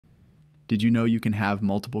Did you know you can have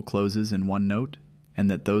multiple closes in one note, and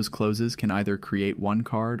that those closes can either create one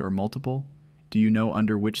card or multiple? Do you know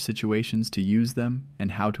under which situations to use them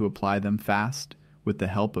and how to apply them fast with the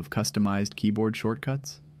help of customized keyboard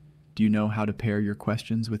shortcuts? Do you know how to pair your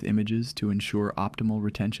questions with images to ensure optimal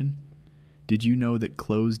retention? Did you know that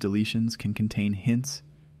Cloze Deletions can contain hints,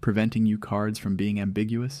 preventing you cards from being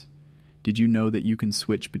ambiguous? Did you know that you can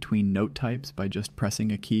switch between note types by just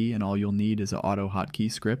pressing a key and all you'll need is an AutoHotKey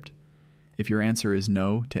script? If your answer is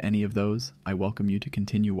no to any of those, I welcome you to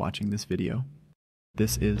continue watching this video.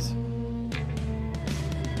 This is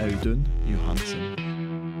Addon Johansson.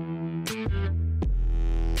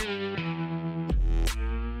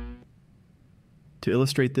 To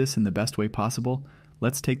illustrate this in the best way possible,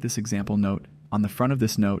 let's take this example note. On the front of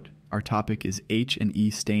this note, our topic is H and E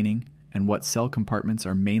staining and what cell compartments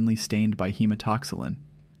are mainly stained by hematoxylin.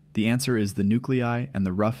 The answer is the nuclei and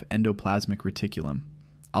the rough endoplasmic reticulum.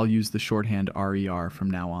 I'll use the shorthand RER from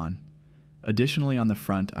now on. Additionally, on the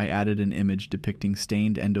front, I added an image depicting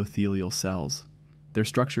stained endothelial cells. Their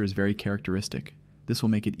structure is very characteristic. This will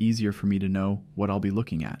make it easier for me to know what I'll be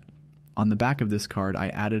looking at. On the back of this card, I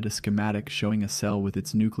added a schematic showing a cell with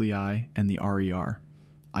its nuclei and the RER.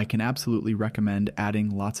 I can absolutely recommend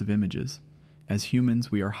adding lots of images. As humans,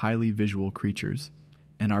 we are highly visual creatures,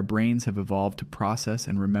 and our brains have evolved to process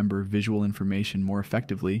and remember visual information more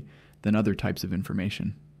effectively than other types of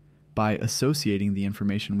information. By associating the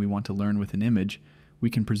information we want to learn with an image, we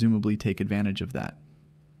can presumably take advantage of that.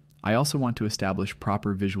 I also want to establish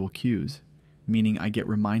proper visual cues, meaning I get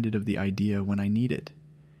reminded of the idea when I need it.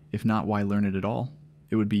 If not, why learn it at all?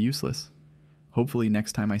 It would be useless. Hopefully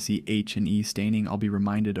next time I see H and E staining, I'll be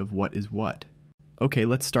reminded of what is what. Okay,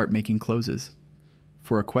 let's start making closes.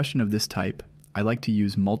 For a question of this type, I like to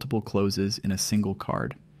use multiple closes in a single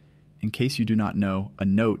card. In case you do not know, a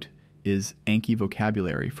note is Anki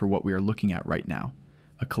vocabulary for what we are looking at right now,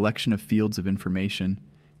 a collection of fields of information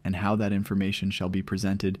and how that information shall be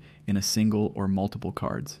presented in a single or multiple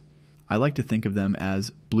cards. I like to think of them as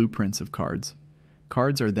blueprints of cards.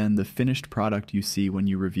 Cards are then the finished product you see when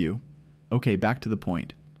you review. Okay, back to the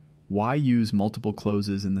point. Why use multiple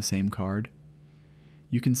closes in the same card?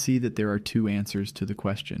 You can see that there are two answers to the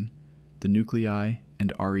question, the nuclei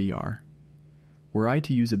and RER. Were I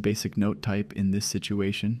to use a basic note type in this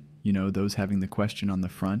situation, those having the question on the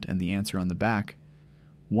front and the answer on the back,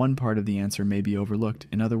 one part of the answer may be overlooked.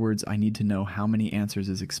 In other words, I need to know how many answers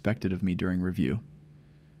is expected of me during review.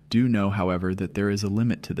 Do know, however, that there is a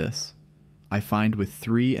limit to this. I find with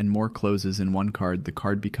 3 and more closes in one card, the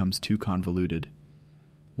card becomes too convoluted.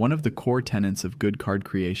 One of the core tenets of good card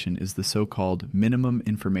creation is the so-called minimum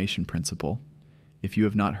information principle. If you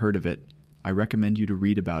have not heard of it, I recommend you to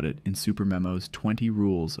read about it in Super Memo's 20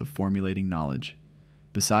 Rules of Formulating Knowledge.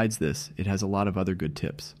 Besides this, it has a lot of other good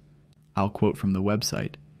tips. I'll quote from the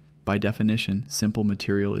website. By definition, simple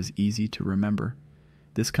material is easy to remember.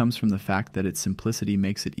 This comes from the fact that its simplicity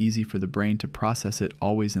makes it easy for the brain to process it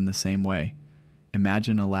always in the same way.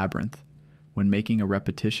 Imagine a labyrinth. When making a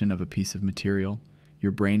repetition of a piece of material,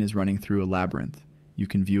 your brain is running through a labyrinth. You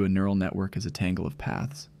can view a neural network as a tangle of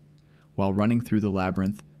paths. While running through the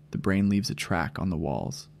labyrinth, the brain leaves a track on the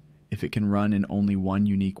walls. If it can run in only one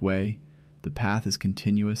unique way, the path is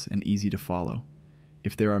continuous and easy to follow.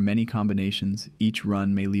 If there are many combinations, each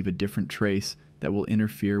run may leave a different trace that will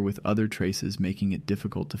interfere with other traces, making it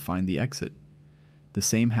difficult to find the exit. The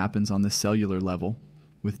same happens on the cellular level,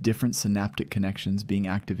 with different synaptic connections being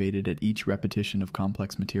activated at each repetition of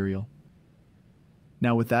complex material.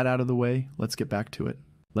 Now with that out of the way, let's get back to it.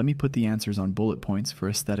 Let me put the answers on bullet points for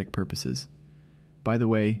aesthetic purposes. By the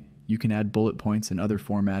way, you can add bullet points and other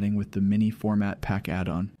formatting with the Mini Format Pack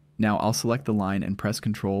add-on. Now I'll select the line and press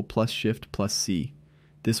Ctrl plus Shift plus C.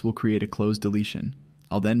 This will create a closed deletion.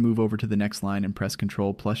 I'll then move over to the next line and press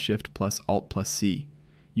Ctrl plus Shift plus Alt plus C.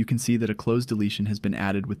 You can see that a closed deletion has been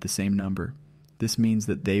added with the same number. This means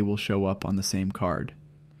that they will show up on the same card.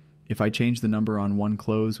 If I change the number on one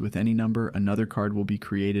close with any number, another card will be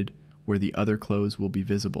created where the other close will be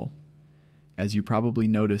visible. As you probably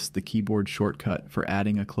noticed, the keyboard shortcut for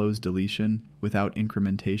adding a closed deletion without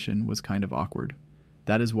incrementation was kind of awkward.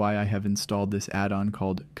 That is why I have installed this add-on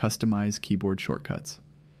called Customize Keyboard Shortcuts.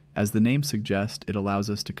 As the name suggests, it allows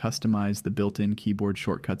us to customize the built-in keyboard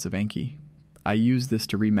shortcuts of Anki. I use this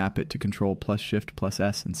to remap it to Ctrl plus Shift plus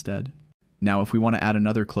S instead. Now if we want to add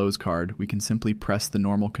another close card, we can simply press the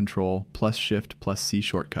normal Ctrl plus Shift plus C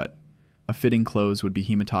shortcut. A fitting close would be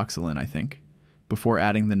hematoxylin, I think. Before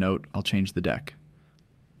adding the note, I'll change the deck.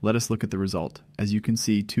 Let us look at the result. As you can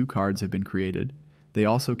see, 2 cards have been created. They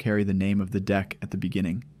also carry the name of the deck at the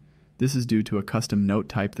beginning. This is due to a custom note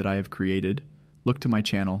type that I have created, Look to my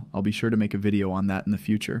channel, I'll be sure to make a video on that in the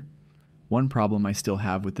future. One problem I still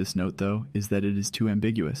have with this note though is that it is too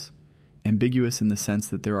ambiguous. Ambiguous in the sense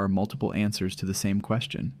that there are multiple answers to the same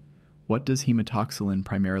question. What does hematoxylin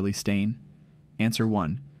primarily stain? Answer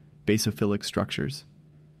 1. Basophilic structures.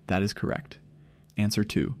 That is correct. Answer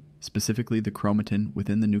 2. Specifically the chromatin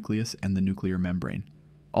within the nucleus and the nuclear membrane.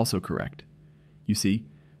 Also correct. You see,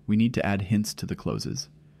 we need to add hints to the closes.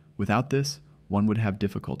 Without this, one would have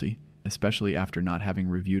difficulty, especially after not having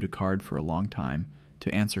reviewed a card for a long time,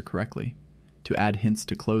 to answer correctly. To add hints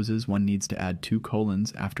to closes, one needs to add 2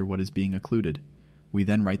 colons after what is being occluded. We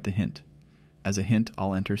then write the hint. As a hint,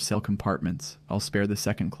 I'll enter cell compartments. I'll spare the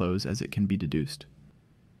second close as it can be deduced.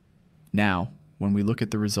 Now, when we look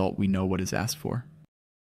at the result, we know what is asked for.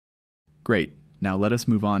 Great. Now let us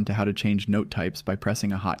move on to how to change note types by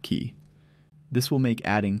pressing a hotkey. This will make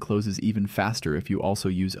adding closes even faster if you also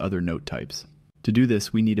use other note types. To do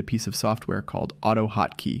this, we need a piece of software called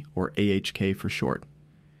AutoHotKey, or AHK for short.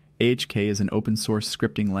 AHK is an open-source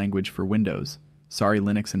scripting language for Windows. Sorry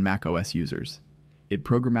Linux and Mac OS users. It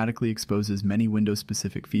programmatically exposes many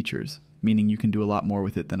Windows-specific features, meaning you can do a lot more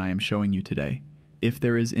with it than I am showing you today. If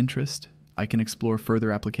there is interest, I can explore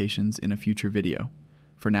further applications in a future video.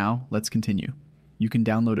 For now, let's continue. You can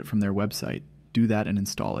download it from their website. Do that and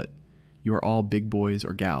install it. You are all big boys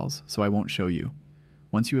or gals, so I won't show you.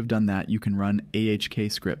 Once you have done that, you can run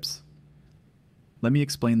AHK scripts. Let me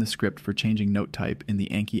explain the script for changing note type in the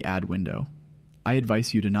Anki add window. I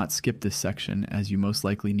advise you to not skip this section, as you most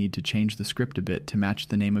likely need to change the script a bit to match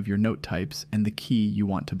the name of your note types and the key you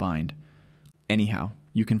want to bind. Anyhow,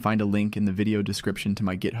 you can find a link in the video description to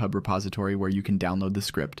my GitHub repository where you can download the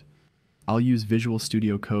script. I'll use Visual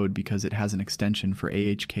Studio Code because it has an extension for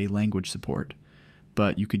AHK language support,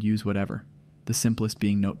 but you could use whatever, the simplest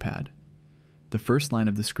being Notepad. The first line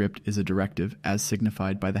of the script is a directive as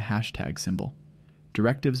signified by the hashtag symbol.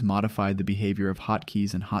 Directives modify the behavior of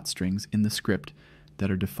hotkeys and hot strings in the script that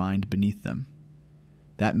are defined beneath them.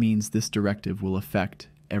 That means this directive will affect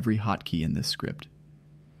every hotkey in this script.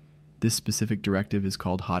 This specific directive is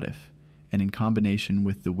called hotif, and in combination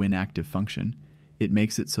with the WhenActive function, it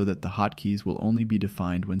makes it so that the hotkeys will only be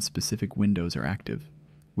defined when specific windows are active.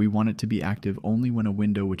 We want it to be active only when a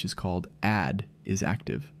window which is called add is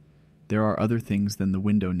active. There are other things than the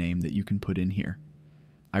window name that you can put in here.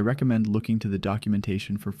 I recommend looking to the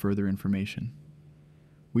documentation for further information.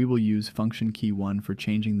 We will use function key 1 for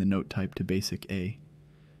changing the note type to basic A.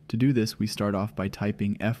 To do this, we start off by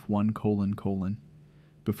typing F1::.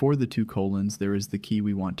 Before the 2 colons, there is the key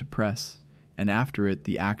we want to press, and after it,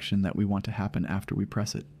 the action that we want to happen after we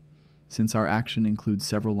press it. Since our action includes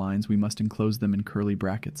several lines, we must enclose them in curly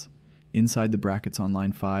brackets. Inside the brackets on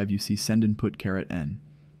line 5, you see send input $n.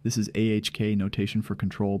 This is AHK notation for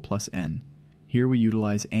control plus N. Here we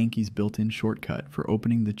utilize Anki's built-in shortcut for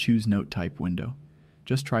opening the Choose Note Type window.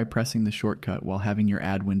 Just try pressing the shortcut while having your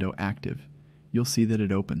add window active. You'll see that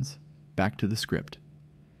it opens. Back to the script.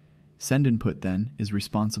 Send input then is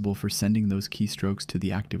responsible for sending those keystrokes to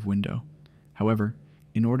the active window. However,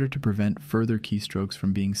 in order to prevent further keystrokes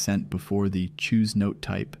from being sent before the Choose Note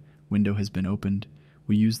Type window has been opened,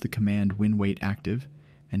 we use the command WhenWaitActive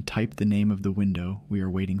and type the name of the window we are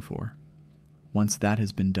waiting for. Once that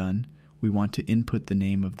has been done, we want to input the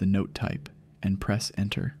name of the note type and press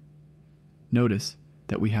Enter. Notice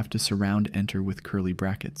that we have to surround Enter with curly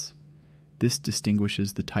brackets. This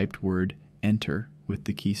distinguishes the typed word Enter with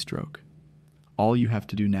the keystroke. All you have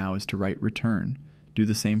to do now is to write return. Do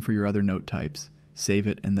the same for your other note types. Save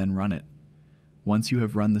it and then run it. Once you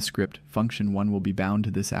have run the script, function 1 will be bound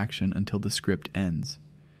to this action until the script ends.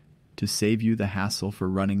 To save you the hassle for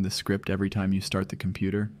running the script every time you start the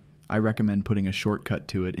computer, I recommend putting a shortcut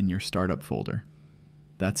to it in your startup folder.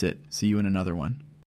 That's it. See you in another one.